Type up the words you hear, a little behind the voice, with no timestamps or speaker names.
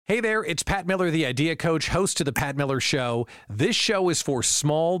Hey there, it's Pat Miller, the Idea Coach, host of The Pat Miller Show. This show is for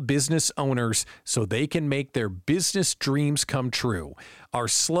small business owners so they can make their business dreams come true. Our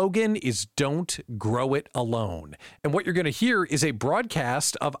slogan is Don't Grow It Alone. And what you're going to hear is a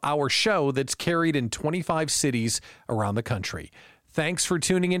broadcast of our show that's carried in 25 cities around the country. Thanks for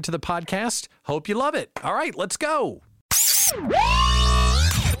tuning into the podcast. Hope you love it. All right, let's go.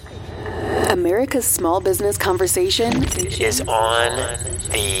 America's small business conversation is on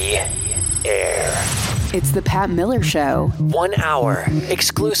the air. It's the Pat Miller Show. 1 hour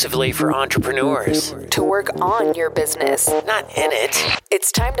exclusively for entrepreneurs. To work on your business, Not in it.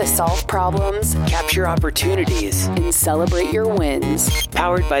 it's time to solve problems Capture opportunities. and celebrate your wins.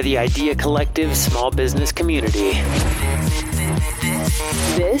 Powered by the Idea Collective small business community.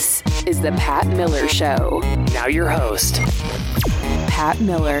 This is the Pat Miller Show. Now your host. Pat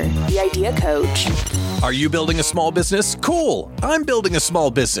Miller, the Idea Coach. Are you building a small business? Cool. I'm building a small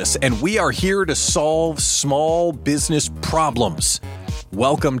business, and we are here to solve small business problems.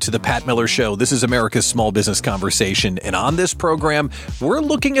 Welcome to the Pat Miller Show. This is America's small business conversation, and on this program, we're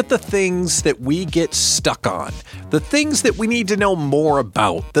looking at the things that we get stuck on, the things that we need to know more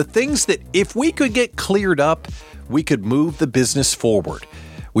about, the things that if we could get cleared up, we could move the business forward.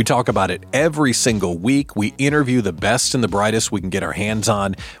 We talk about it every single week. We interview the best and the brightest we can get our hands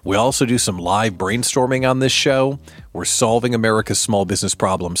on. We also do some live brainstorming on this show. We're solving America's small business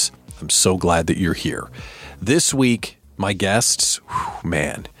problems. I'm so glad that you're here. This week, my guests,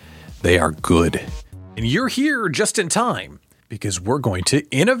 man, they are good. And you're here just in time because we're going to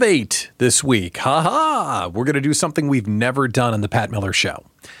innovate this week. We're going to do something we've never done on the Pat Miller Show.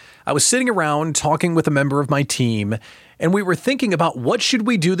 I was sitting around talking with a member of my team, and we were thinking about what should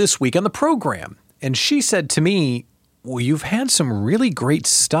we do this week on the program. And she said to me, well, you've had some really great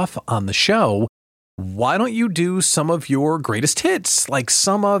stuff on the show. Why don't you do some of your greatest hits, like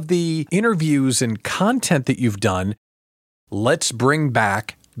some of the interviews and content that you've done? Let's bring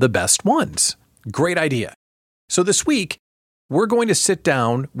back the best ones. Great idea. So this week, we're going to sit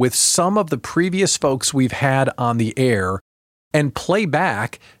down with some of the previous folks we've had on the air and play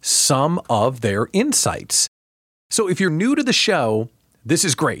back some of their insights. So if you're new to the show, this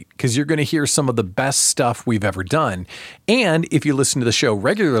is great because you're going to hear some of the best stuff we've ever done. And if you listen to the show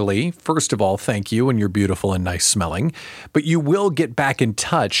regularly, first of all, thank you, and you're beautiful and nice smelling, but you will get back in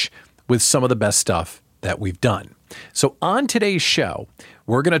touch with some of the best stuff that we've done. So on today's show,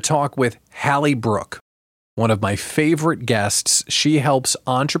 we're going to talk with Hallie Brooke, one of my favorite guests. She helps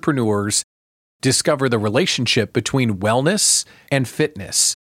entrepreneurs discover the relationship between wellness and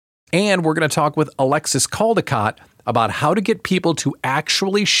fitness. And we're going to talk with Alexis Caldicott about how to get people to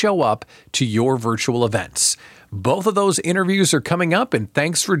actually show up to your virtual events. Both of those interviews are coming up, and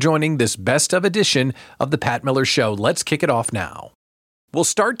thanks for joining this best of edition of the Pat Miller Show. Let's kick it off now. We'll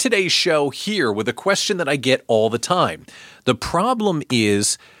start today's show here with a question that I get all the time. The problem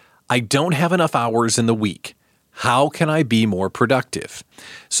is I don't have enough hours in the week. How can I be more productive?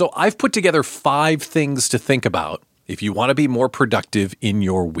 So I've put together 5 things to think about if you want to be more productive in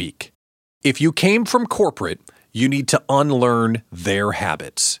your week. If you came from corporate, you need to unlearn their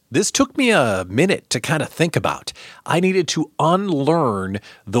habits. This took me a minute to kind of think about. I needed to unlearn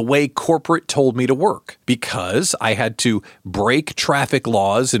the way corporate told me to work because I had to break traffic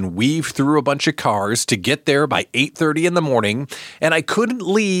laws and weave through a bunch of cars to get there by 8:30 in the morning, and I couldn't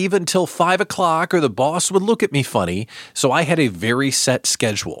leave until 5 o'clock or the boss would look at me funny, so I had a very set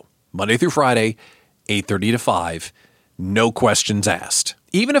schedule. Monday through Friday, 8:30 to 5, no questions asked.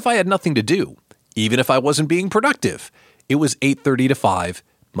 Even if I had nothing to do, even if I wasn't being productive, it was 8:30 to 5,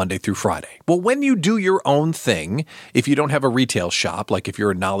 Monday through Friday. Well, when you do your own thing, if you don't have a retail shop, like if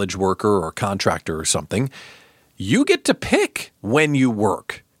you're a knowledge worker or a contractor or something, you get to pick when you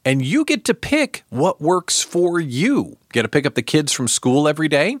work. And you get to pick what works for you. Get to pick up the kids from school every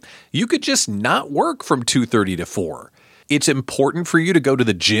day? You could just not work from 2:30 to 4. It's important for you to go to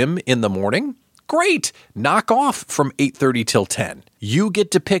the gym in the morning? Great. Knock off from 8:30 till 10. You get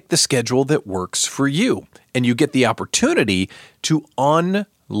to pick the schedule that works for you, and you get the opportunity to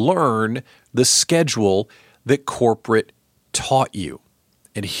unlearn the schedule that corporate taught you.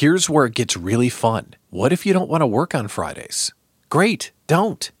 And here's where it gets really fun. What if you don't want to work on Fridays? Great.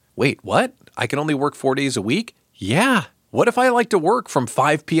 Don't. Wait, what? I can only work 4 days a week? Yeah. What if I like to work from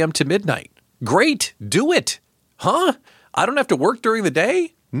 5 p.m. to midnight? Great. Do it. Huh? I don't have to work during the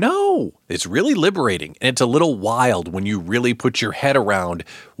day? No, it's really liberating, and it's a little wild when you really put your head around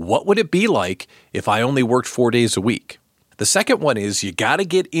what would it be like if I only worked 4 days a week. The second one is you got to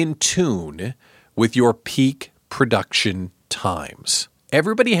get in tune with your peak production times.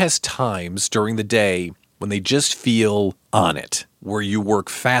 Everybody has times during the day when they just feel on it. where you work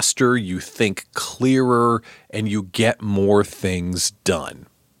faster, you think clearer, and you get more things done.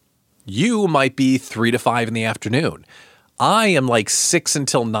 You might be 3 to 5 in the afternoon. I am like 6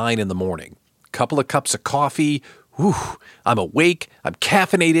 until 9 in the morning. Couple of cups of coffee. Whew, I'm awake. I'm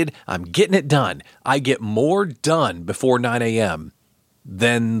caffeinated. I'm getting it done. I get more done before 9 a.m.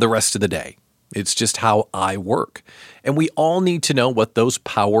 than the rest of the day. It's just how I work. And we all need to know what those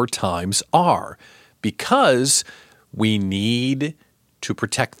power times are because we need to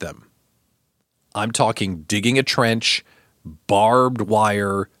protect them. I'm talking digging a trench, barbed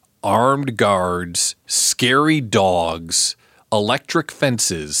wire, armed guards, scary dogs, electric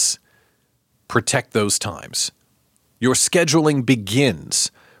fences. Protect those times. Your scheduling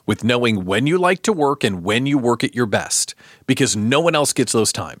begins with knowing when you like to work and when you work at your best, because no one else gets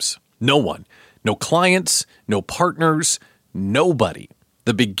those times. No one. No clients, no partners, nobody.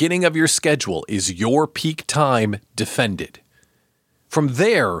 The beginning of your schedule is your peak time defended. From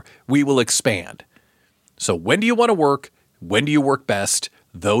there, we will expand. So when do you want to work? When do you work best?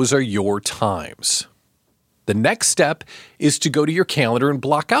 Those are your times. The next step is to go to your calendar and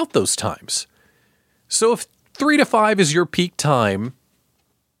block out those times. So if 3 to 5 is your peak time,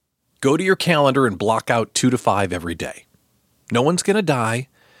 go to your calendar and block out 2 to 5 every day. No one's going to die.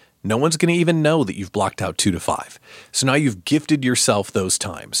 No one's going to even know that you've blocked out 2 to 5. So now you've gifted yourself those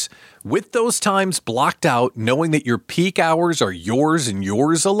times. With those times blocked out, knowing that your peak hours are yours and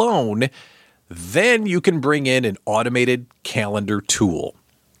yours alone, then you can bring in an automated calendar tool.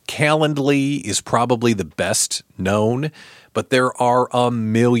 Calendly is probably the best known, but there are a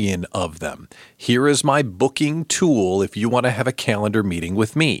million of them. Here is my booking tool if you want to have a calendar meeting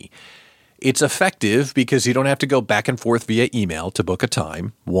with me. It's effective because you don't have to go back and forth via email to book a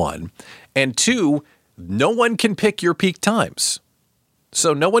time, 1. And 2, no one can pick your peak times.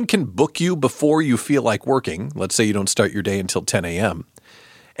 So no one can book you before you feel like working. Let's say you don't start your day until 10 a.m.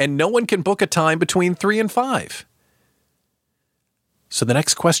 And no one can book a time between 3 and 5. So the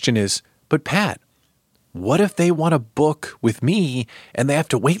next question is, but Pat, what if they want to book with me and they have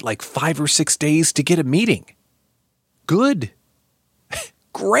to wait like 5 or 6 days to get a meeting? Good.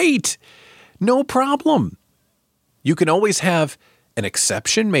 Great. No problem. You can always have an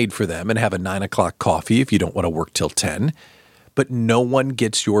exception made for them and have a 9 o'clock coffee if you don't want to work till 10. But no one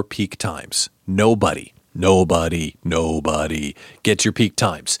gets your peak times. Nobody gets your peak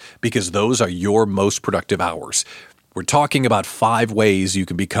times because those are your most productive hours. We're talking about 5 ways you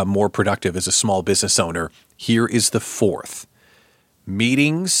can become more productive as a small business owner. Here is the 4th.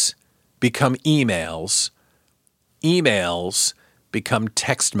 Meetings become emails. Emails become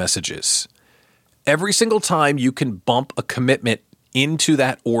text messages. Every single time you can bump a commitment into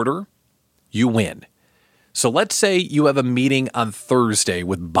that order, you win. So let's say you have a meeting on Thursday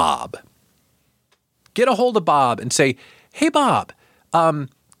with Bob. Get a hold of Bob and say, hey, Bob,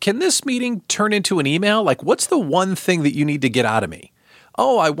 can this meeting turn into an email? Like, what's the one thing that you need to get out of me?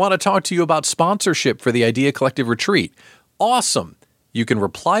 Oh, I want to talk to you about sponsorship for the Idea Collective Retreat. Awesome. You can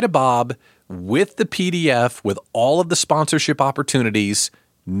reply to Bob with the PDF with all of the sponsorship opportunities.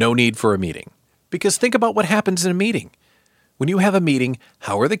 No need for a meeting. Because think about what happens in a meeting. When you have a meeting,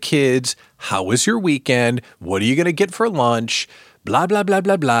 how are the kids? How was your weekend? What are you going to get for lunch? Blah, blah, blah,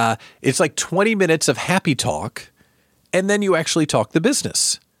 blah, blah. It's like 20 minutes of happy talk, and then you actually talk the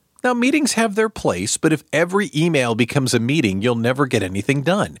business. Now, meetings have their place, but if every email becomes a meeting, you'll never get anything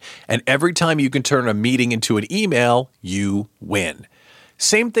done. And every time you can turn a meeting into an email, you win.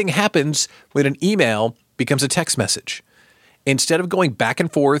 Same thing happens when an email becomes a text message. Instead of going back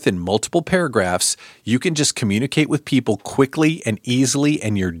and forth in multiple paragraphs, you can just communicate with people quickly and easily,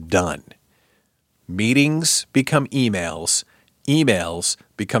 and you're done. Meetings become emails. Emails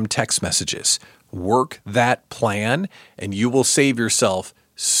become text messages. Work that plan, and you will save yourself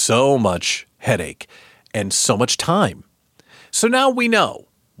so much headache and so much time. So now we know,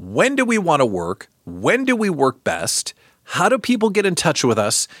 when do we want to work? When do we work best? How do people get in touch with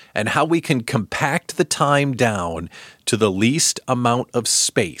us, and how we can compact the time down to the least amount of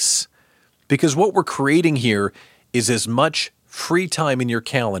space? Because what we're creating here is as much free time in your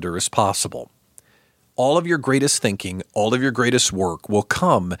calendar as possible. All of your greatest thinking, all of your greatest work will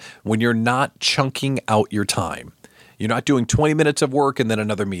come when you're not chunking out your time. You're not doing 20 minutes of work and then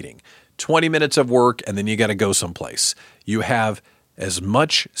another meeting, 20 minutes of work and then you got to go someplace. You have as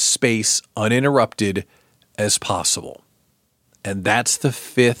much space uninterrupted as possible. And that's the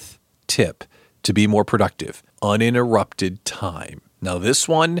 5th tip to be more productive, uninterrupted time. Now, this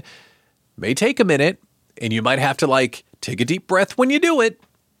one may take a minute, and you might have to take a deep breath when you do it,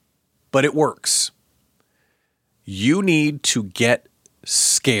 but it works. You need to get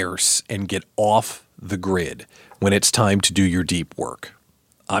scarce and get off the grid when it's time to do your deep work.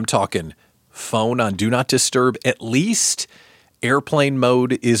 I'm talking phone on Do Not Disturb. At least airplane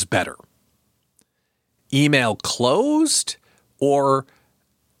mode is better. Email closed or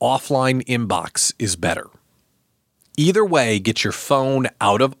offline inbox is better. Either way, get your phone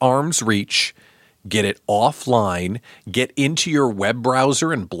out of arm's reach, get it offline, get into your web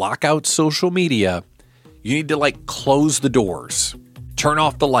browser and block out social media. You need to close the doors, turn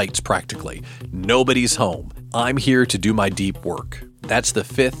off the lights practically. Nobody's home. I'm here to do my deep work. That's the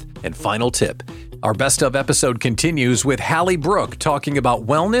fifth and final tip. Our best of episode continues with Hallie Brooke talking about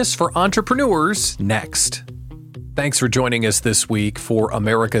wellness for entrepreneurs next. Thanks for joining us this week for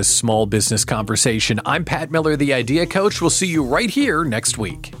America's Small Business Conversation. I'm Pat Miller, the Idea Coach. We'll see you right here next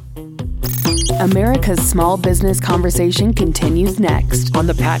week. America's Small Business Conversation continues next On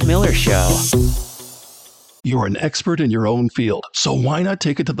The Pat Miller Show. You're an expert in your own field, so why not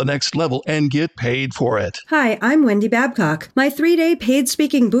take it to the next level and get paid for it? Hi, I'm Wendy Babcock. My 3-day paid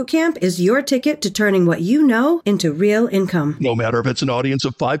speaking bootcamp is your ticket to turning what you know into real income. No matter if it's an audience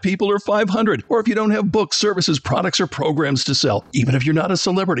of 5 people or 500, or if you don't have books, services, products, or programs to sell, even if you're not a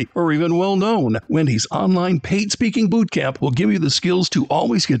celebrity or even well-known, Wendy's online paid speaking bootcamp will give you the skills to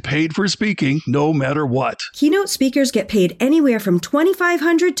always get paid for speaking, no matter what. Keynote speakers get paid anywhere from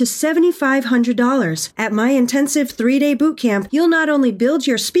 $2,500 to $7,500. At my intensive 3-day bootcamp, you'll not only build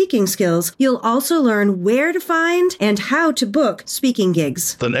your speaking skills, you'll also learn where to find and how to book speaking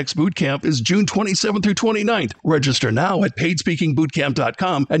gigs. The next bootcamp is June 27th through 29th. Register now at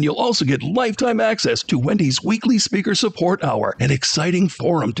paidspeakingbootcamp.com, and you'll also get lifetime access to Wendy's weekly speaker support hour, an exciting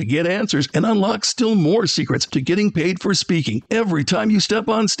forum to get answers and unlock still more secrets to getting paid for speaking every time you step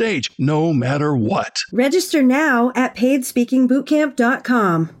on stage, no matter what. Register now at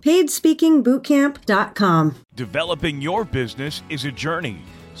paidspeakingbootcamp.com. paidspeakingbootcamp.com. Developing your business is a journey,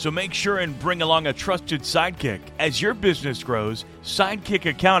 so make sure and bring along a trusted sidekick. As your business grows, Sidekick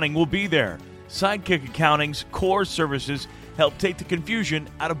Accounting will be there. Sidekick Accounting's core services help take the confusion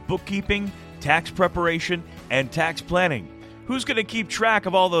out of bookkeeping, tax preparation, and tax planning. Who's going to keep track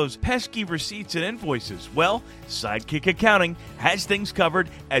of all those pesky receipts and invoices? Well, Sidekick Accounting has things covered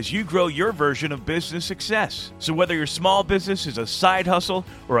as you grow your version of business success. So whether your small business is a side hustle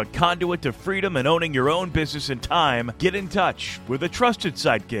or a conduit to freedom and owning your own business in time, get in touch with a trusted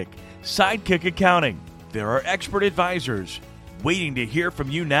sidekick, Sidekick Accounting. There are expert advisors waiting to hear from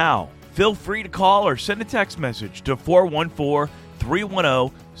you now. Feel free to call or send a text message to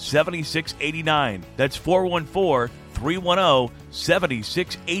 414-310-7689. That's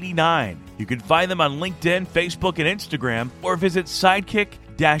 414-310-7689. You can find them on LinkedIn, Facebook, and Instagram, or visit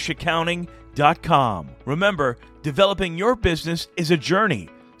sidekick-accounting.com. Remember, developing your business is a journey,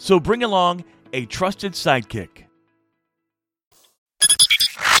 so bring along a trusted sidekick.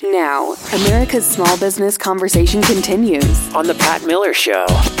 now. America's Small Business Conversation continues On The Pat Miller Show.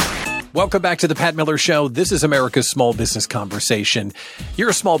 Welcome back to the Pat Miller Show. This is America's Small Business Conversation. You're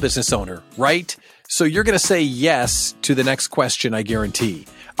a small business owner, right? So you're going to say yes to the next question, I guarantee.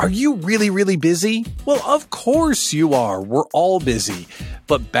 Are you really, really busy? Well, of course you are. We're all busy.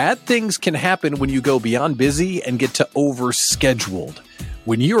 But bad things can happen when you go beyond busy and get to overscheduled.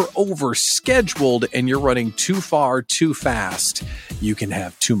 When you're overscheduled and you're running too far, too fast, you can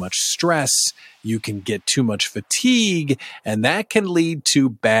have too much stress, you can get too much fatigue, and that can lead to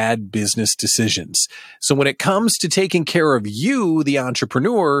bad business decisions. So when it comes to taking care of you, the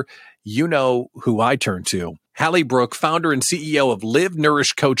entrepreneur, you know who I turn to. Hallie Brooke, founder and CEO of Live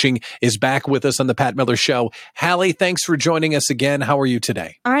Nourish Coaching, is back with us on the Pat Miller Show. Hallie, thanks for joining us again. How are you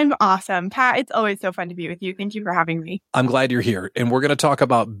today? I'm awesome. Pat, it's always so fun to be with you. Thank you for having me. I'm glad you're here. And we're going to talk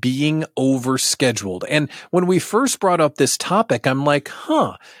about being overscheduled. And when we first brought up this topic, I'm like,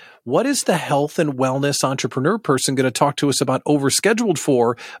 what is the health and wellness entrepreneur person going to talk to us about overscheduled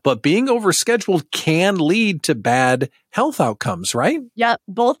for? But being overscheduled can lead to bad health outcomes, right? Yeah,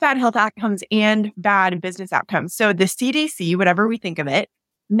 both bad health outcomes and bad business outcomes. So the CDC, whatever we think of it,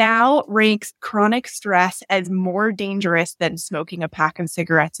 now ranks chronic stress as more dangerous than smoking a pack of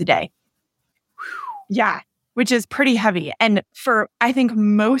cigarettes a day. Yeah, which is pretty heavy. And for, I think,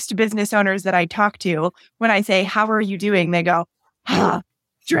 most business owners that I talk to, when I say, how are you doing? They go,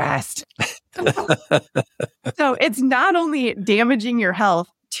 stressed. So it's not only damaging your health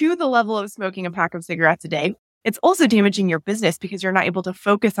to the level of smoking a pack of cigarettes a day, it's also damaging your business because you're not able to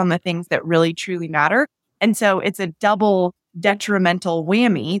focus on the things that really truly matter. And so it's a double detrimental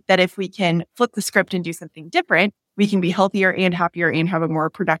whammy that if we can flip the script and do something different, we can be healthier and happier and have a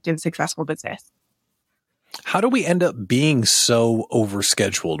more productive, successful business. How do we end up being so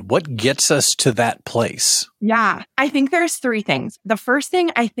overscheduled? What gets us to that place? Yeah, I think there's three things. The first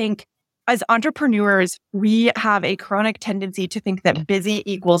thing, I think as entrepreneurs, we have a chronic tendency to think that busy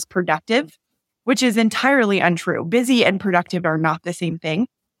equals productive, which is entirely untrue. Busy and productive are not the same thing,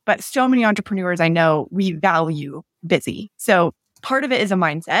 but so many entrepreneurs I know, we value busy. So part of it is a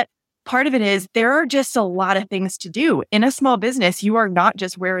mindset. Part of it is there are just a lot of things to do. In a small business, you are not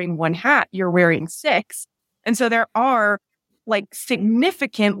just wearing one hat, you're wearing 6. And so there are like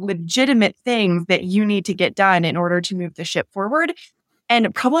significant, legitimate things that you need to get done in order to move the ship forward.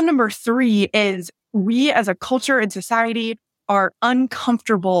 And problem number 3 is we as a culture and society are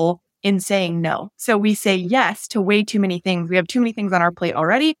uncomfortable in saying no. So we say yes to way too many things. We have too many things on our plate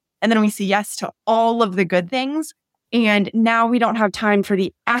already. And then we say yes to all of the good things. And now we don't have time for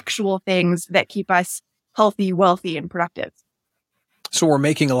the actual things that keep us healthy, wealthy, and productive. So we're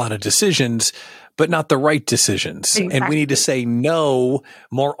making a lot of decisions, but not the right decisions. Exactly. And we need to say no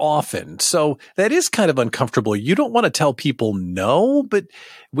more often. So that is kind of uncomfortable. You don't want to tell people no, but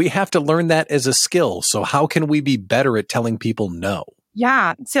we have to learn that as a skill. So how can we be better at telling people no?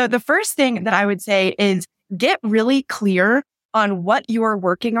 Yeah. So the first thing that I would say is get really clear on what you are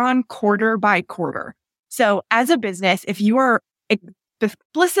working on quarter by quarter. So as a business, if you are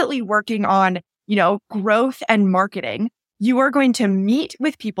explicitly working on, growth and marketing, you are going to meet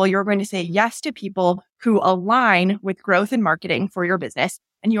with people. You're going to say yes to people who align with growth and marketing for your business.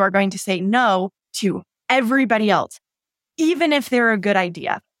 And you are going to say no to everybody else, even if they're a good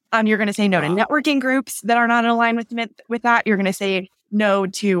idea. You're going to say no to networking groups that are not in alignment with that. You're going to say no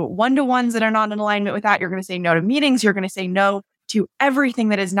to one-to-ones that are not in alignment with that. You're going to say no to meetings. You're going to say no to everything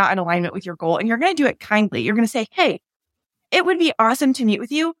that is not in alignment with your goal. And you're going to do it kindly. You're going to say, hey, it would be awesome to meet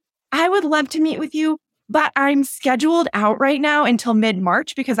with you. I would love to meet with you, but I'm scheduled out right now until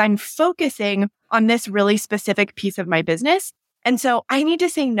mid-March because I'm focusing on this really specific piece of my business. And so I need to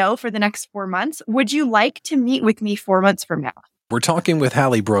say no for the next 4 months. Would you like to meet with me 4 months from now? We're talking with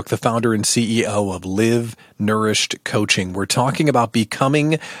Hallie Brooke, the founder and CEO of Live Nourished Coaching. We're talking about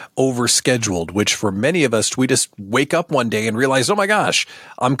becoming overscheduled, which for many of us, we just wake up one day and realize, oh my gosh,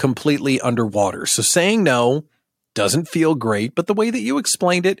 I'm completely underwater. So saying no doesn't feel great, but the way that you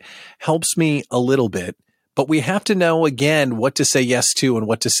explained it helps me a little bit. But we have to know, again, what to say yes to and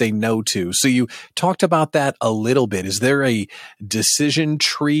what to say no to. So you talked about that a little bit. Is there a decision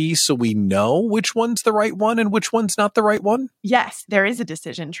tree so we know which one's the right one and which one's not the right one? Yes, there is a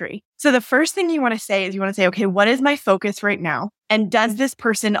decision tree. So the first thing you want to say is okay, what is my focus right now? And does this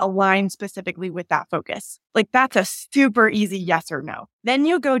person align specifically with that focus? Like that's a super easy yes or no. Then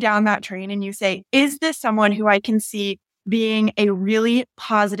you go down that train and you say, is this someone who I can see being a really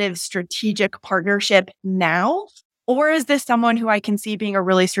positive strategic partnership now? Or is this someone who I can see being a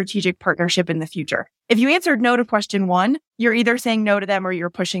really strategic partnership in the future? If you answered no to question 1, you're either saying no to them or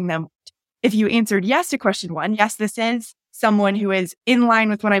you're pushing them. If you answered yes to question 1, yes, this is someone who is in line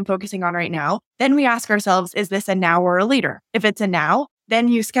with what I'm focusing on right now, then we ask ourselves, is this a now or a later? If it's a now, then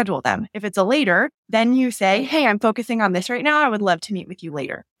you schedule them. If it's a later, then you say, hey, I'm focusing on this right now. I would love to meet with you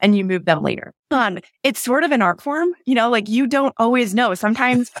later. And you move them later. It's sort of an art form, like you don't always know.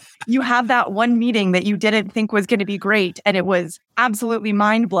 Sometimes you have that one meeting that you didn't think was going to be great. And it was absolutely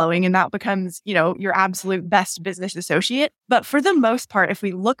mind blowing. And that becomes, your absolute best business associate. But for the most part, if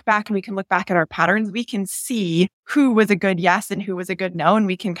we look back and we can look back at our patterns, we can see who was a good yes and who was a good no. And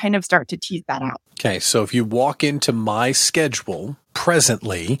we can kind of start to tease that out. Okay. So if you walk into my schedule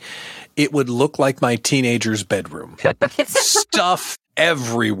presently, it would look like my teenager's bedroom. Stuff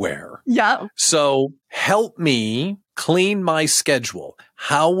everywhere. Yeah. So help me clean my schedule.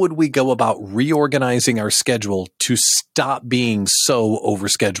 How would we go about reorganizing our schedule to stop being so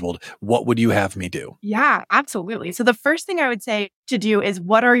overscheduled? What would you have me do? Yeah, absolutely. So the first thing I would say to do is,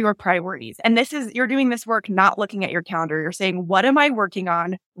 what are your priorities? And you're doing this work not looking at your calendar. You're saying, what am I working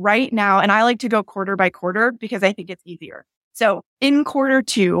on right now? And I like to go quarter by quarter because I think it's easier. So in quarter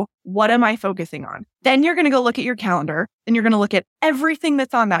 2, what am I focusing on? Then you're going to go look at your calendar and you're going to look at everything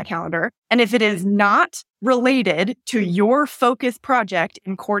that's on that calendar. And if it is not related to your focus project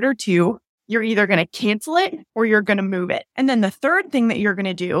in quarter 2, you're either going to cancel it or you're going to move it. And then the third thing that you're going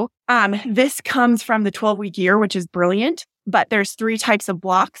to do, this comes from the 12-week year, which is brilliant, but there's 3 types of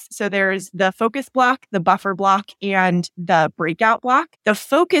blocks. So there's the focus block, the buffer block, and the breakout block. The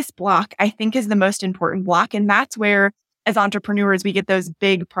focus block, I think, is the most important block. And that's where, as entrepreneurs, we get those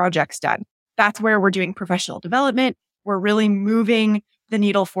big projects done. That's where we're doing professional development. We're really moving the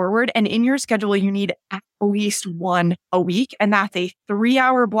needle forward. And in your schedule, you need at least 1 a week. And that's a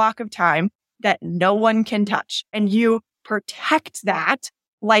 3-hour block of time that no one can touch. And you protect that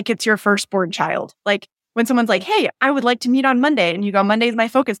like it's your firstborn child. Like when someone's like, hey, I would like to meet on Monday. And you go, Monday's my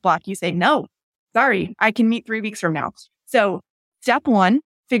focus block. You say, no, sorry, I can meet 3 weeks from now. So step 1,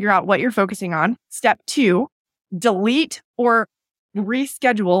 figure out what you're focusing on. Step 2, delete or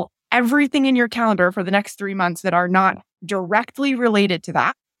reschedule everything in your calendar for the next 3 months that are not directly related to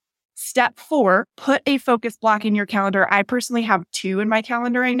that. Step 4, put a focus block in your calendar. I personally have 2 in my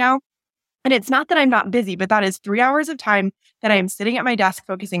calendar right now. And it's not that I'm not busy, but that is 3 hours of time that I am sitting at my desk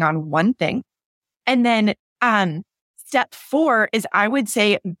focusing on one thing. And then step 4 is, I would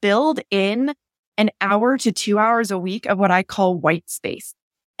say, build in an hour to 2 hours a week of what I call white space.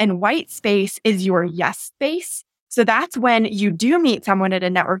 And white space is your yes space. So that's when you do meet someone at a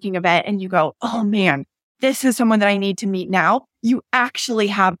networking event and you go, oh man, this is someone that I need to meet now. You actually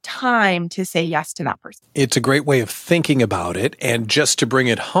have time to say yes to that person. It's a great way of thinking about it. And just to bring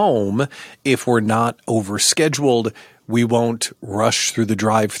it home, if we're not overscheduled, we won't rush through the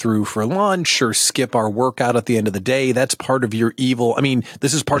drive-through for lunch or skip our workout at the end of the day. That's part of your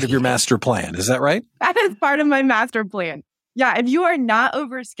this is part of your master plan. Is that right? That is part of my master plan. Yeah. If you are not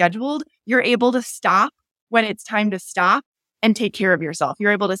overscheduled, you're able to stop when it's time to stop and take care of yourself.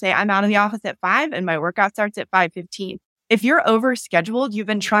 You're able to say, I'm out of the office at 5 and my workout starts at 5:15. If you're overscheduled, you've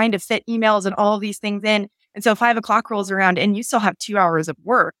been trying to fit emails and all of these things in. And so 5 o'clock rolls around and you still have 2 hours of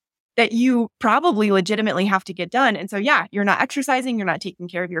work that you probably legitimately have to get done. And so, yeah, you're not exercising, you're not taking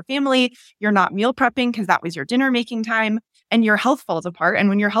care of your family, you're not meal prepping because that was your dinner making time, and your health falls apart. And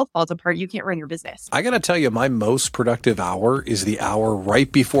when your health falls apart, you can't run your business. I got to tell you, my most productive hour is the hour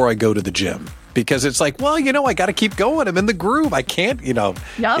right before I go to the gym. Because it's like, well, I got to keep going. I'm in the groove. I can't, Yep.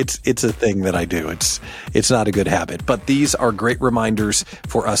 It's a thing that I do. It's not a good habit. But these are great reminders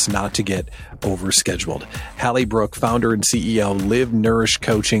for us not to get overscheduled. Hallie Brooke, founder and CEO, Live Nourish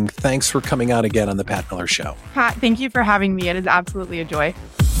Coaching. Thanks for coming out again on the Pat Miller Show. Pat, thank you for having me. It is absolutely a joy.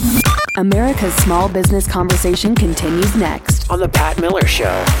 America's Small Business Conversation continues next on the Pat Miller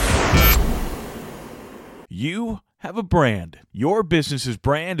Show. You have a brand. Your business's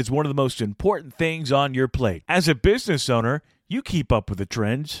brand is one of the most important things on your plate. As a business owner, you keep up with the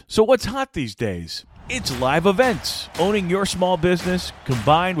trends. So what's hot these days? It's live events. Owning your small business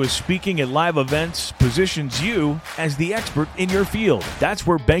combined with speaking at live events positions you as the expert in your field. That's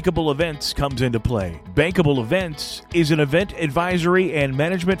where Bankable Events comes into play. Bankable Events is an event advisory and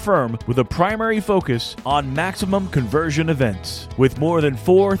management firm with a primary focus on maximum conversion events. With more than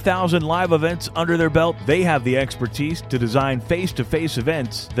 4,000 live events under their belt, they have the expertise to design face-to-face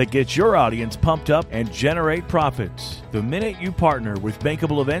events that get your audience pumped up and generate profits. The minute you partner with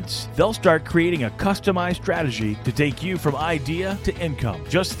Bankable Events, they'll start creating a customized strategy to take you from idea to income.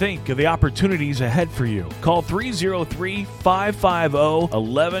 Just think of the opportunities ahead for you. Call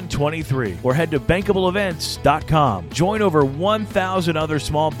 303-550-1123 or head to bankableevents.com. Join over 1,000 other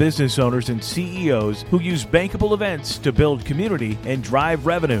small business owners and CEOs who use Bankable Events to build community and drive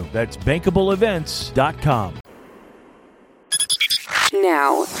revenue. That's bankableevents.com.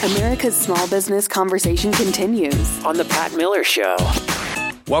 Now, America's Small Business Conversation continues on the Pat Miller Show.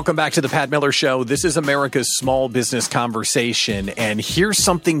 Welcome back to the Pat Miller Show. This is America's Small Business Conversation, and here's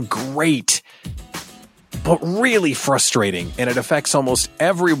something great, but really frustrating, and it affects almost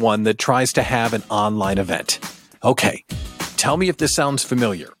everyone that tries to have an online event. Okay, tell me if this sounds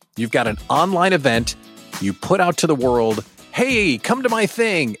familiar. You've got an online event, you put out to the world, hey, come to my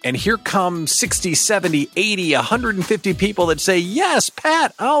thing, and here come 60, 70, 80, 150 people that say, yes,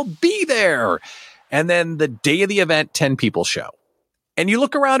 Pat, I'll be there. And then the day of the event, 10 people show. And you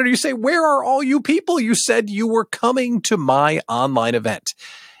look around and you say, where are all you people? You said you were coming to my online event.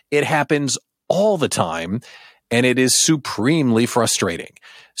 It happens all the time, and it is supremely frustrating.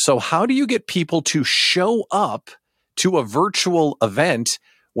 So how do you get people to show up to a virtual event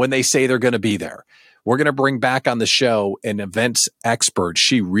when they say they're going to be there? We're going to bring back on the show an events expert.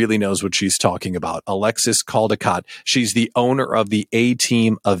 She really knows what she's talking about. Alexis Caldicott. She's the owner of the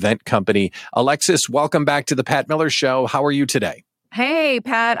A-Team Event Company. Alexis, welcome back to the Pat Miller Show. How are you today? Hey,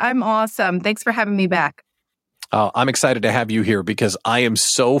 Pat, I'm awesome. Thanks for having me back. I'm excited to have you here because I am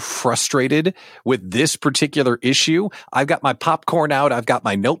so frustrated with this particular issue. I've got my popcorn out. I've got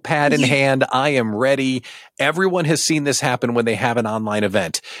my notepad in hand. I am ready. Everyone has seen this happen when they have an online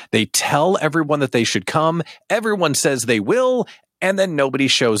event. They tell everyone that they should come. Everyone says they will, and then nobody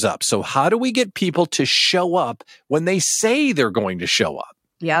shows up. So how do we get people to show up when they say they're going to show up?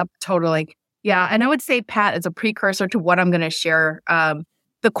 Yep, totally. Yeah. And I would say, Pat, as a precursor to what I'm going to share,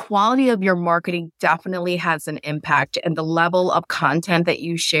 the quality of your marketing definitely has an impact, and the level of content that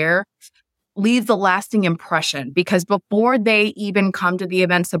you share leaves a lasting impression, because before they even come to the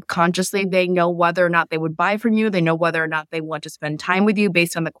event subconsciously, they know whether or not they would buy from you. They know whether or not they want to spend time with you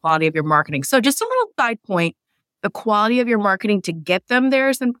based on the quality of your marketing. So just a little side point, the quality of your marketing to get them there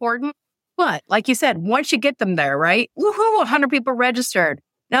is important. But like you said, once you get them there, right? Woohoo, 100 people registered.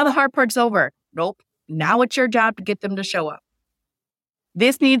 Now the hard part's over. Nope. Now it's your job to get them to show up.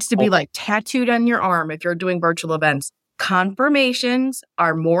 This needs to be like tattooed on your arm if you're doing virtual events. Confirmations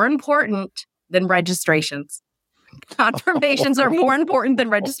are more important than registrations. Confirmations are more important than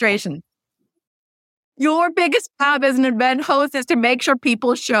registration. Your biggest job as an event host is to make sure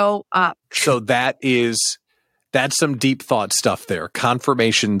people show up. So that's some deep thought stuff there.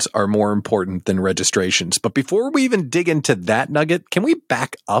 Confirmations are more important than registrations. But before we even dig into that nugget, can we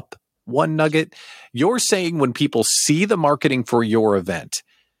back up one nugget? You're saying when people see the marketing for your event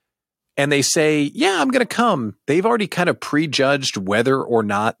and they say, yeah, I'm going to come, they've already kind of prejudged whether or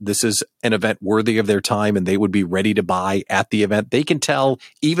not this is an event worthy of their time and they would be ready to buy at the event. They can tell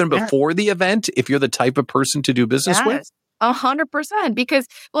even before the event if you're the type of person to do business with? 100%. Because,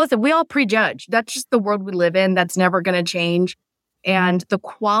 listen, we all prejudge. That's just the world we live in. That's never going to change. And the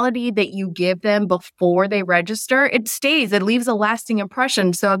quality that you give them before they register, it stays. It leaves a lasting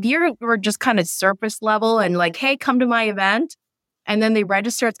impression. So if you're just kind of surface level and like, hey, come to my event, and then they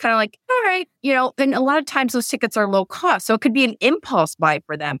register, it's kind of like, all right, then a lot of times those tickets are low cost. So it could be an impulse buy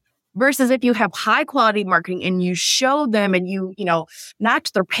for them. Versus if you have high quality marketing and you show them and you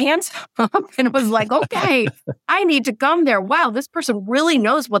knocked their pants up and it was like, okay, I need to come there. Wow, this person really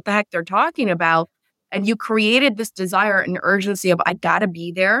knows what the heck they're talking about. And you created this desire and urgency of, I gotta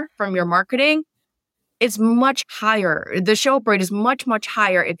be there from your marketing. It's much higher. The show up rate is much, much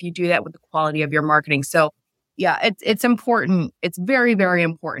higher if you do that with the quality of your marketing. So yeah, it's important. It's very, very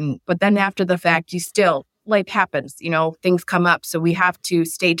important. But then after the fact, life happens, things come up. So we have to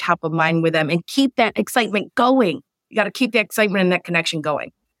stay top of mind with them and keep that excitement going. You got to keep the excitement and that connection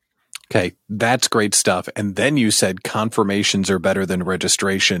going. Okay, that's great stuff. And then you said confirmations are better than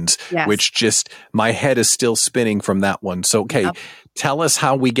registrations, which just, my head is still spinning from that one. So, tell us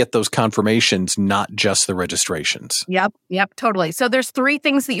how we get those confirmations, not just the registrations. Yep, totally. So there's 3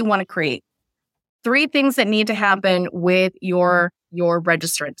 things that you want to create. 3 things that need to happen with your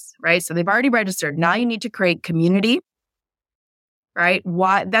registrants, right? So they've already registered. Now you need to create community, right?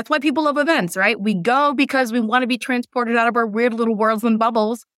 That's why people love events, right? We go because we want to be transported out of our weird little worlds and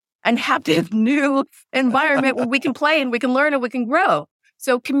bubbles and have this new environment where we can play and we can learn and we can grow.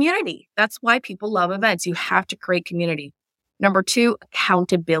 So community, that's why people love events. You have to create community. Number 2,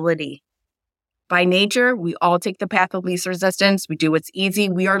 accountability. By nature, we all take the path of least resistance. We do what's easy.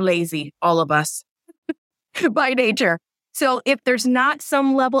 We are lazy, all of us, by nature. So if there's not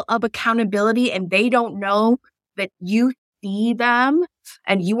some level of accountability and they don't know that you see them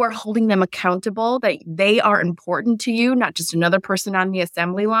and you are holding them accountable, that they are important to you, not just another person on the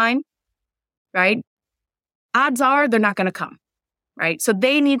assembly line, right? Odds are they're not going to come, right? So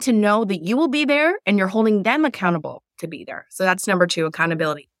they need to know that you will be there and you're holding them accountable to be there. So that's number 2,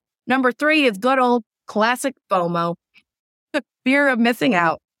 accountability. Number 3 is good old classic FOMO, the fear of missing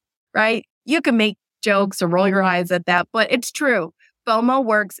out, right? You can make jokes or roll your eyes at that, but it's true. FOMO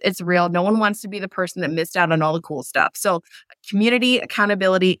works. It's real. No one wants to be the person that missed out on all the cool stuff. So community,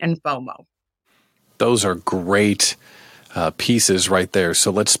 accountability, and FOMO. Those are great pieces right there.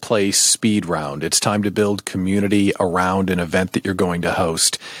 So let's play speed round. It's time to build community around an event that you're going to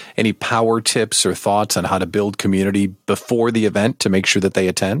host. Any power tips or thoughts on how to build community before the event to make sure that they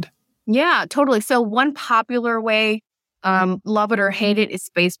attend? Yeah, totally. So one popular way, love it or hate it, is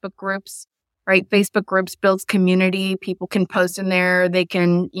Facebook groups. Right? Facebook groups builds community. People can post in there. They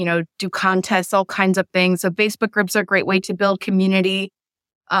can, do contests, all kinds of things. So Facebook groups are a great way to build community.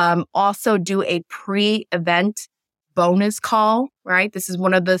 Also do a pre-event bonus call, right? This is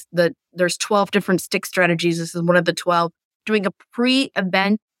one of there's 12 different stick strategies. This is one of the 12. Doing a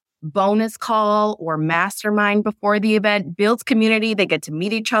pre-event bonus call or mastermind before the event builds community. They get to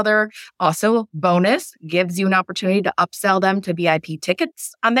meet each other. Also, bonus gives you an opportunity to upsell them to VIP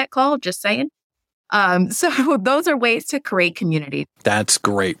tickets on that call, just saying. So those are ways to create community. That's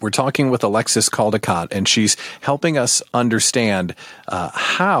great. We're talking with Alexis Caldicott, and she's helping us understand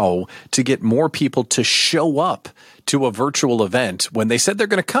how to get more people to show up to a virtual event. When they said they're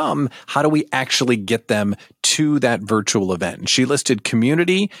going to come, how do we actually get them to that virtual event? And she listed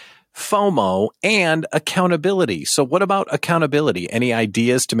community, FOMO, and accountability. So what about accountability? Any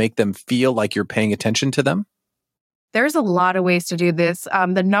ideas to make them feel like you're paying attention to them? There's a lot of ways to do this.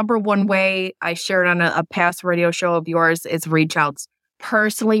 The number one way I shared on a past radio show of yours is reach outs.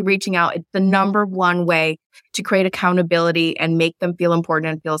 Personally reaching out, it's the number one way to create accountability and make them feel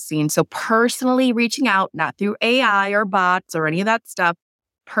important and feel seen. So personally reaching out, not through AI or bots or any of that stuff,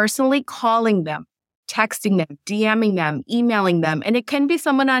 personally calling them, texting them, DMing them, emailing them. And it can be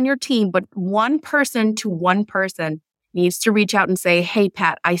someone on your team, but one person to one person needs to reach out and say, hey,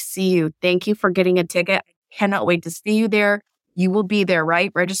 Pat, I see you. Thank you for getting a ticket. Cannot wait to see you there. you will be there,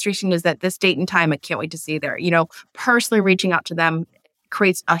 right? Registration is at this date and time. I can't wait to see you there. Personally reaching out to them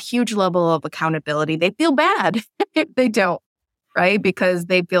creates a huge level of accountability. They feel bad if they don't, right? Because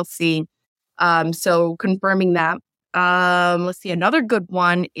they feel seen. So confirming that. Let's see. Another good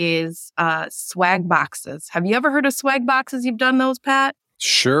one is swag boxes. Have you ever heard of swag boxes? You've done those, Pat?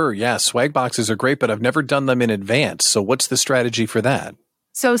 Sure. Yeah. Swag boxes are great, but I've never done them in advance. So what's the strategy for that?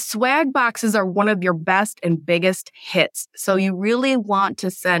 So swag boxes are one of your best and biggest hits. So you really want to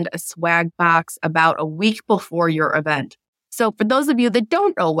send a swag box about a week before your event. So for those of you that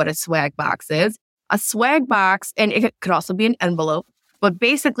don't know what a swag box is, a swag box, and it could also be an envelope, but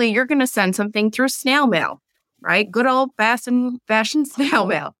basically you're going to send something through snail mail, right? Good old fashioned snail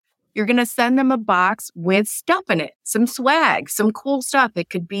mail. You're going to send them a box with stuff in it, some swag, some cool stuff. It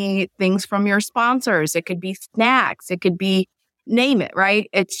could be things from your sponsors. It could be snacks. It could be name it, right?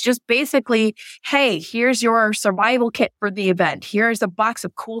 It's just basically, hey, here's your survival kit for the event. Here's a box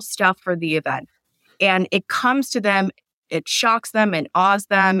of cool stuff for the event. And it comes to them, it shocks them and awes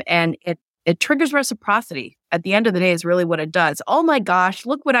them, and it triggers reciprocity. At the end of the day is really what it does. Oh my gosh,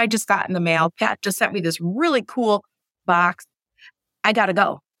 look what I just got in the mail. Pat just sent me this really cool box. I got to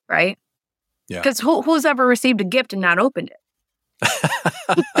go, right? Yeah. Because who's ever received a gift and not opened it?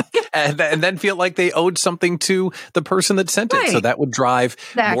 and then feel like they owed something to the person that sent it. So that would drive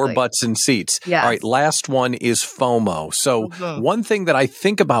more butts in seats. Yes. All right. Last one is FOMO. So one thing that I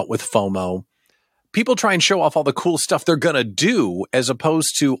think about with FOMO, people try and show off all the cool stuff they're going to do as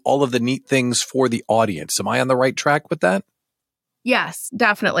opposed to all of the neat things for the audience. Am I on the right track with that? Yes,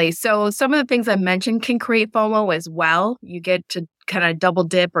 definitely. So some of the things I mentioned can create FOMO as well. You get to kind of double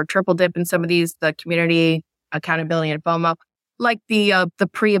dip or triple dip in some of these, the community accountability and FOMO. Like the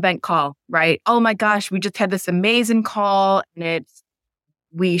pre-event call, right? Oh my gosh, we just had this amazing call and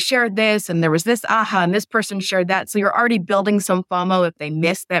we shared this and there was this aha and this person shared that. So you're already building some FOMO if they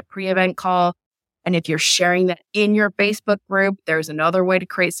missed that pre-event call. And if you're sharing that in your Facebook group, there's another way to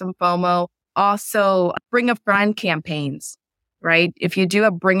create some FOMO. Also, bring a friend campaigns, right? If you do a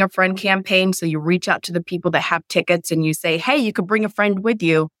bring a friend campaign, so you reach out to the people that have tickets and you say, hey, you could bring a friend with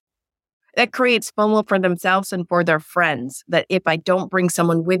you. That creates FOMO for themselves and for their friends, that if I don't bring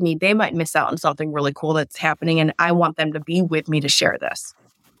someone with me, they might miss out on something really cool that's happening. And I want them to be with me to share this.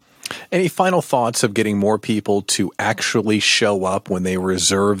 Any final thoughts of getting more people to actually show up when they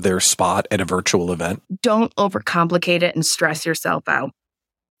reserve their spot at a virtual event? Don't overcomplicate it and stress yourself out.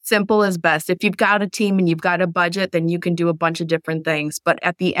 Simple is best. If you've got a team and you've got a budget, then you can do a bunch of different things. But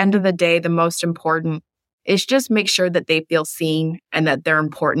at the end of the day, the most important is just make sure that they feel seen and that they're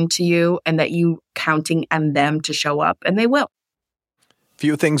important to you and that you counting on them to show up, and they will.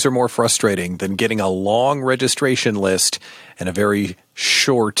 Few things are more frustrating than getting a long registration list and a very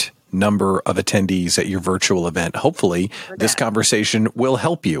short number of attendees at your virtual event. Hopefully, this conversation will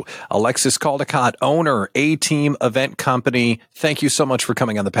help you. Alexis Caldicott, owner, A-Team Event Company. Thank you so much for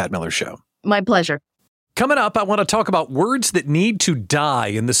coming on the Pat Miller Show. My pleasure. Coming up, I want to talk about words that need to die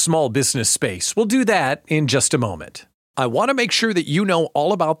in the small business space. We'll do that in just a moment. I want to make sure that you know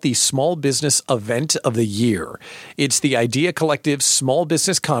all about the Small Business Event of the Year. It's the Idea Collective Small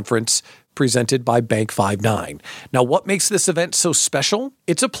Business Conference presented by Bank 59. Now, what makes this event so special?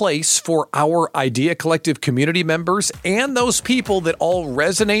 It's a place for our Idea Collective community members and those people that all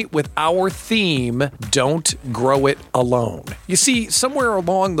resonate with our theme, Don't Grow It Alone. You see, somewhere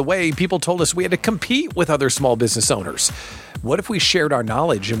along the way, people told us we had to compete with other small business owners. What if we shared our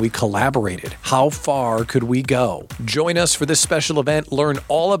knowledge and we collaborated? How far could we go? Join us for this special event. Learn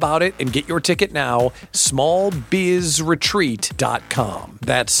all about it and get your ticket now. smallbizretreat.com.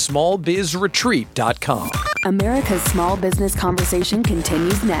 That's smallbizretreat.com. America's small business conversation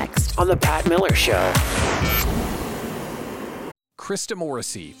continues next on The Pat Miller Show. Krista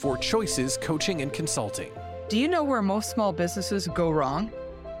Morrissey for Choices Coaching and Consulting. Do you know where most small businesses go wrong?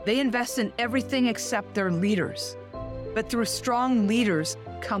 They invest in everything except their leaders. But through strong leaders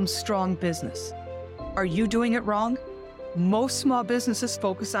comes strong business. Are you doing it wrong? Most small businesses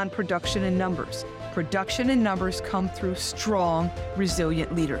focus on production and numbers. Production and numbers come through strong,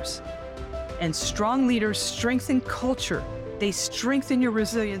 resilient leaders. And strong leaders strengthen culture. They strengthen your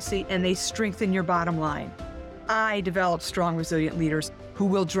resiliency and they strengthen your bottom line. I develop strong, resilient leaders who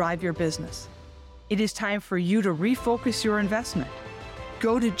will drive your business. It is time for you to refocus your investment.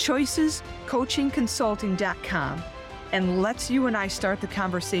 Go to choicescoachingconsulting.com and let's you and I start the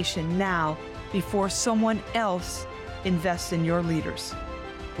conversation now before someone else invests in your leaders.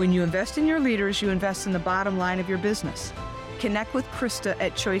 When you invest in your leaders, you invest in the bottom line of your business. Connect with Krista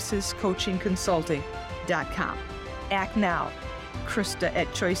at choicescoachingconsulting.com. Act now. Krista at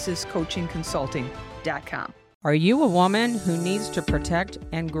choicescoachingconsulting.com. Are you a woman who needs to protect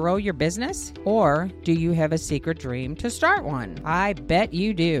and grow your business? Or do you have a secret dream to start one? I bet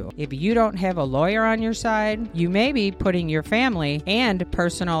you do. If you don't have a lawyer on your side, you may be putting your family and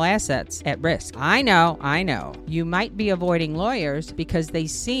personal assets at risk. I know. You might be avoiding lawyers because they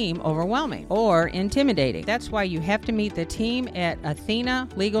seem overwhelming or intimidating. That's why you have to meet the team at Athena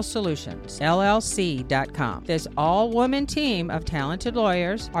Legal Solutions, LLC.com. This all-woman team of talented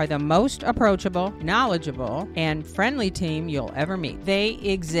lawyers are the most approachable, knowledgeable, and friendly team you'll ever meet. They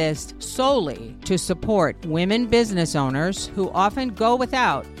exist solely to support women business owners who often go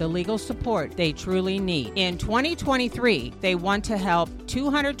without the legal support they truly need. In 2023, they want to help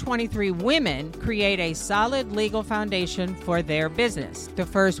 223 women create a solid legal foundation for their business. The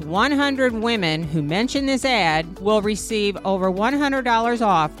first 100 women who mention this ad will receive over $100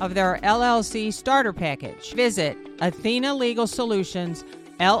 off of their LLC starter package. Visit Athena Legal Solutions,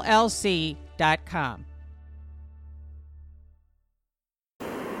 LLC.com.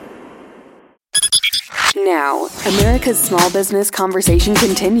 Now, America's Small Business Conversation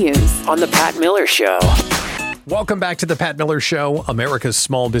continues on The Pat Miller Show. Welcome back to The Pat Miller Show, America's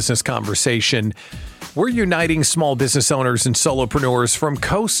Small Business Conversation. We're uniting small business owners and solopreneurs from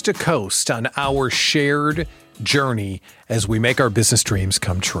coast to coast on our shared journey as we make our business dreams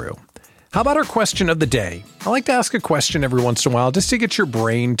come true. How about our question of the day? I like to ask a question every once in a while just to get your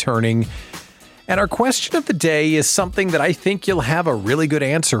brain turning. And our question of the day is something that I think you'll have a really good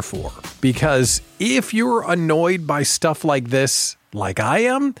answer for. Because if you're annoyed by stuff like this, like I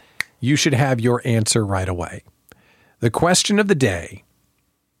am, you should have your answer right away. The question of the day: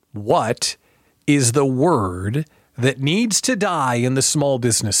 what is the word that needs to die in the small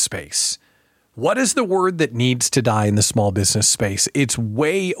business space? What is the word that needs to die in the small business space? It's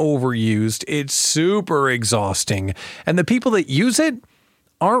way overused. It's super exhausting. And the people that use it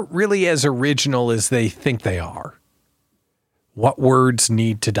aren't really as original as they think they are. What words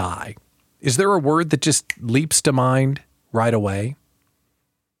need to die? Is there a word that just leaps to mind right away?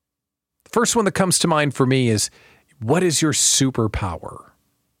 The first one that comes to mind for me is, what is your superpower?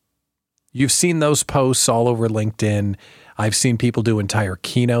 You've seen those posts all over LinkedIn. I've seen people do entire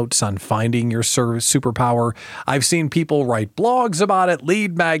keynotes on finding your superpower. I've seen people write blogs about it,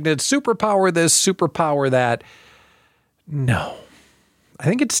 lead magnets, superpower this, superpower that. No. I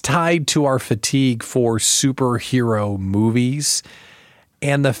think it's tied to our fatigue for superhero movies.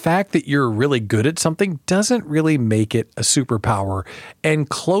 And the fact that you're really good at something doesn't really make it a superpower. And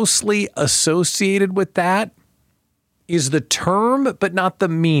closely associated with that is the term, but not the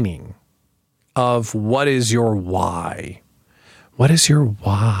meaning of what is your why. What is your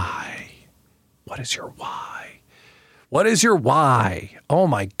why? What is your why? What is your why? Oh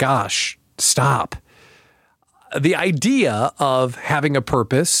my gosh, stop. The idea of having a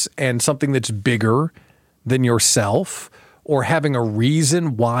purpose and something that's bigger than yourself, or having a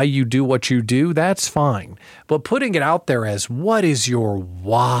reason why you do what you do, that's fine. But putting it out there as what is your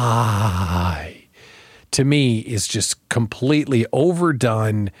why, to me, is just completely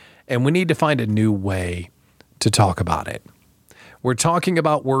overdone, and we need to find a new way to talk about it. We're talking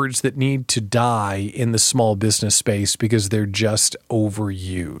about words that need to die in the small business space because they're just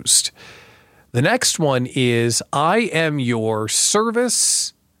overused. The next one is, I am your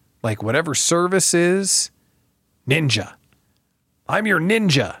service, like whatever service is, ninja. I'm your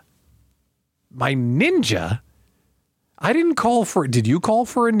ninja. My ninja? I didn't call for it. Did you call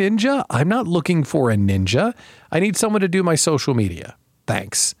for a ninja? I'm not looking for a ninja. I need someone to do my social media.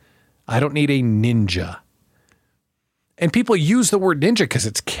 Thanks. I don't need a ninja. And people use the word ninja because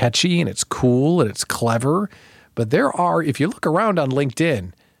it's catchy and it's cool and it's clever. But there are, if you look around on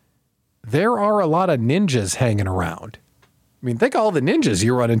LinkedIn, there are a lot of ninjas hanging around. I mean, think of all the ninjas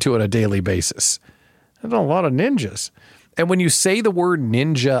you run into on a daily basis. There's a lot of ninjas. And when you say the word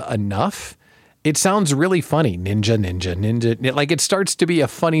ninja enough, it sounds really funny. Ninja, ninja, ninja. Like it starts to be a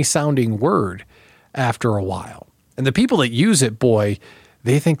funny sounding word after a while. And the people that use it, boy,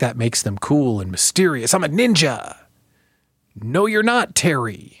 they think that makes them cool and mysterious. I'm a ninja. No, you're not,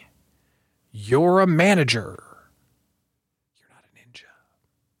 Terry. You're a manager.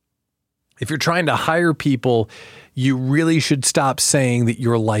 If you're trying to hire people, you really should stop saying that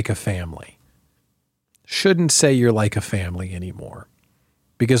you're like a family. Shouldn't say you're like a family anymore,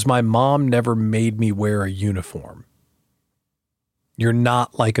 because my mom never made me wear a uniform. You're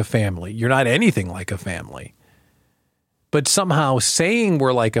not like a family. You're not anything like a family. But somehow saying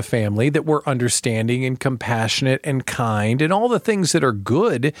we're like a family, that we're understanding and compassionate and kind and all the things that are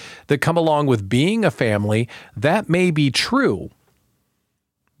good that come along with being a family, that may be true.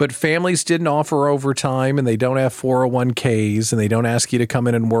 but families didn't offer overtime and they don't have 401ks and they don't ask you to come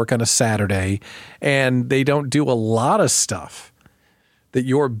in and work on a Saturday and they don't do a lot of stuff that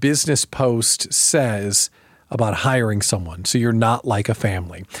your business post says about hiring someone, so you're not like a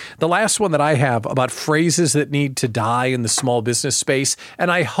family. The last one that I have about phrases that need to die in the small business space, and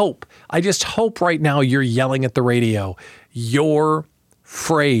I just hope right now you're yelling at the radio, your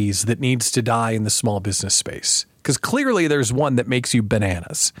phrase that needs to die in the small business space. Because clearly there's one that makes you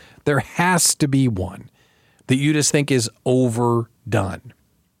bananas. There has to be one that you just think is overdone.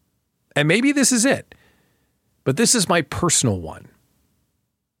 And maybe this is it, but this is my personal one.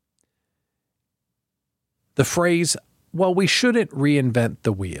 The phrase, well, we shouldn't reinvent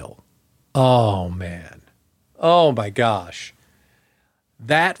the wheel. Oh, man. Oh, my gosh.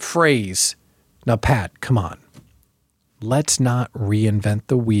 That phrase. Now, Pat, come on. Let's not reinvent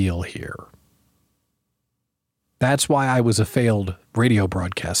the wheel here. That's why I was a failed radio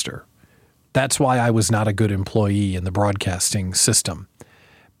broadcaster. That's why I was not a good employee in the broadcasting system.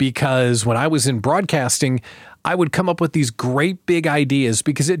 Because when I was in broadcasting, I would come up with these great big ideas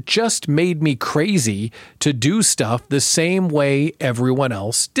because it just made me crazy to do stuff the same way everyone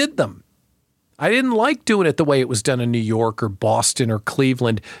else did them. I didn't like doing it the way it was done in New York or Boston or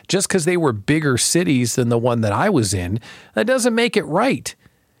Cleveland just because they were bigger cities than the one that I was in. That doesn't make it right.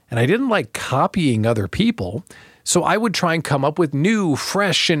 And I didn't like copying other people. So I would try and come up with new,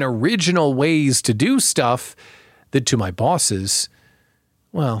 fresh, and original ways to do stuff that to my bosses,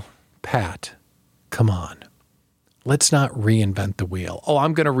 well, Pat, come on. Let's not reinvent the wheel. Oh,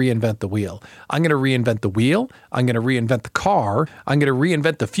 I'm going to reinvent the wheel. I'm going to reinvent the wheel. I'm going to reinvent the car. I'm going to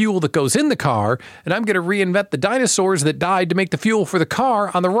reinvent the fuel that goes in the car. And I'm going to reinvent the dinosaurs that died to make the fuel for the car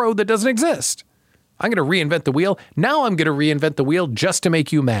on the road that doesn't exist. I'm going to reinvent the wheel. Now I'm going to reinvent the wheel just to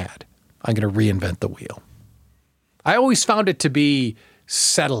make you mad. I'm going to reinvent the wheel. I always found it to be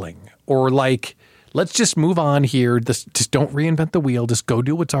settling or like, let's just move on here. Just don't reinvent the wheel. Just go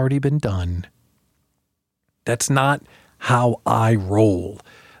do what's already been done. That's not how I roll.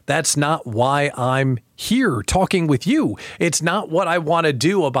 That's not why I'm here talking with you. It's not what I want to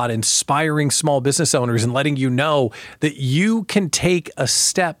do about inspiring small business owners and letting you know that you can take a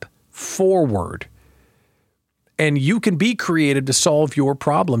step forward and you can be creative to solve your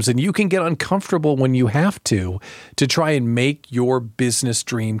problems and you can get uncomfortable when you have to try and make your business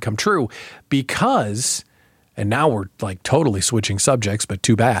dream come true. Because, and now we're like totally switching subjects, but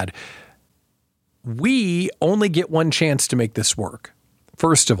too bad. We only get one chance to make this work,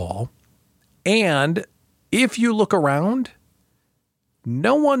 first of all. And if you look around,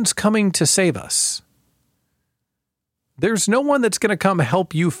 no one's coming to save us. There's no one that's going to come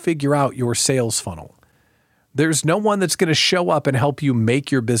help you figure out your sales funnel. There's no one that's going to show up and help you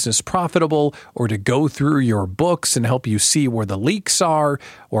make your business profitable or to go through your books and help you see where the leaks are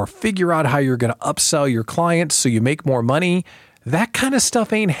or figure out how you're going to upsell your clients so you make more money. That kind of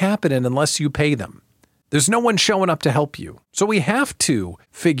stuff ain't happening unless you pay them. There's no one showing up to help you. So we have to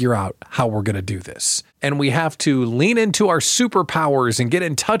figure out how we're going to do this. And we have to lean into our superpowers and get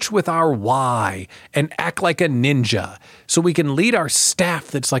in touch with our why and act like a ninja so we can lead our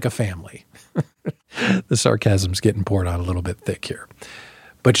staff that's like a family. The sarcasm's getting poured on a little bit thick here,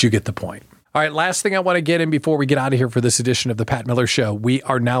 but you get the point. All right, last thing I want to get in before we get out of here for this edition of The Pat Miller Show. We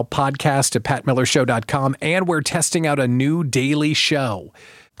are now podcast at patmillershow.com, and we're testing out a new daily show.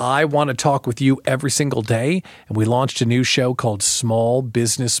 I want to talk with you every single day, and we launched a new show called Small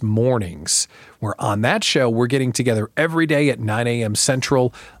Business Mornings, where on that show, we're getting together every day at 9 a.m.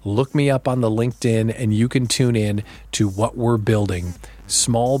 Central. Look me up on the LinkedIn, and you can tune in to what we're building.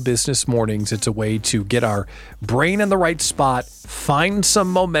 Small Business Mornings. It's a way to get our brain in the right spot, find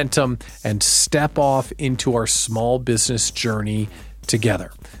some momentum, and step off into our small business journey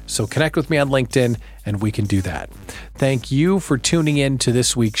together. So connect with me on LinkedIn and we can do that. Thank you for tuning in to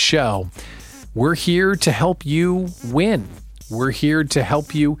this week's show. We're here to help you win. We're here to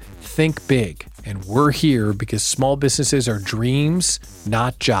help you think big. And we're here because small businesses are dreams,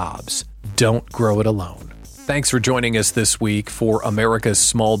 not jobs. Don't grow it alone. Thanks for joining us this week for America's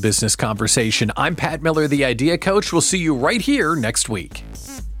Small Business Conversation. I'm Pat Miller, the Idea Coach. We'll see you right here next week.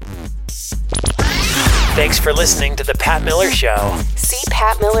 Thanks for listening to The Pat Miller Show. See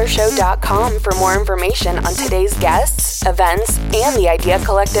patmillershow.com for more information on today's guests, events, and the Idea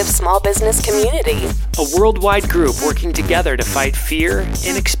Collective small business community. A worldwide group working together to fight fear,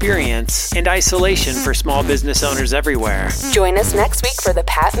 inexperience, and isolation for small business owners everywhere. Join us next week for The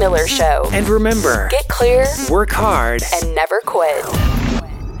Pat Miller Show. And remember, get clear, work hard, and never quit.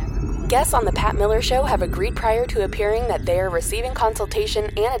 Guests on The Pat Miller Show have agreed prior to appearing that they are receiving consultation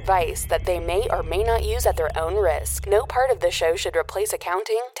and advice that they may or may not use at their own risk. No part of the show should replace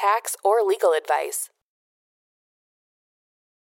accounting, tax, or legal advice.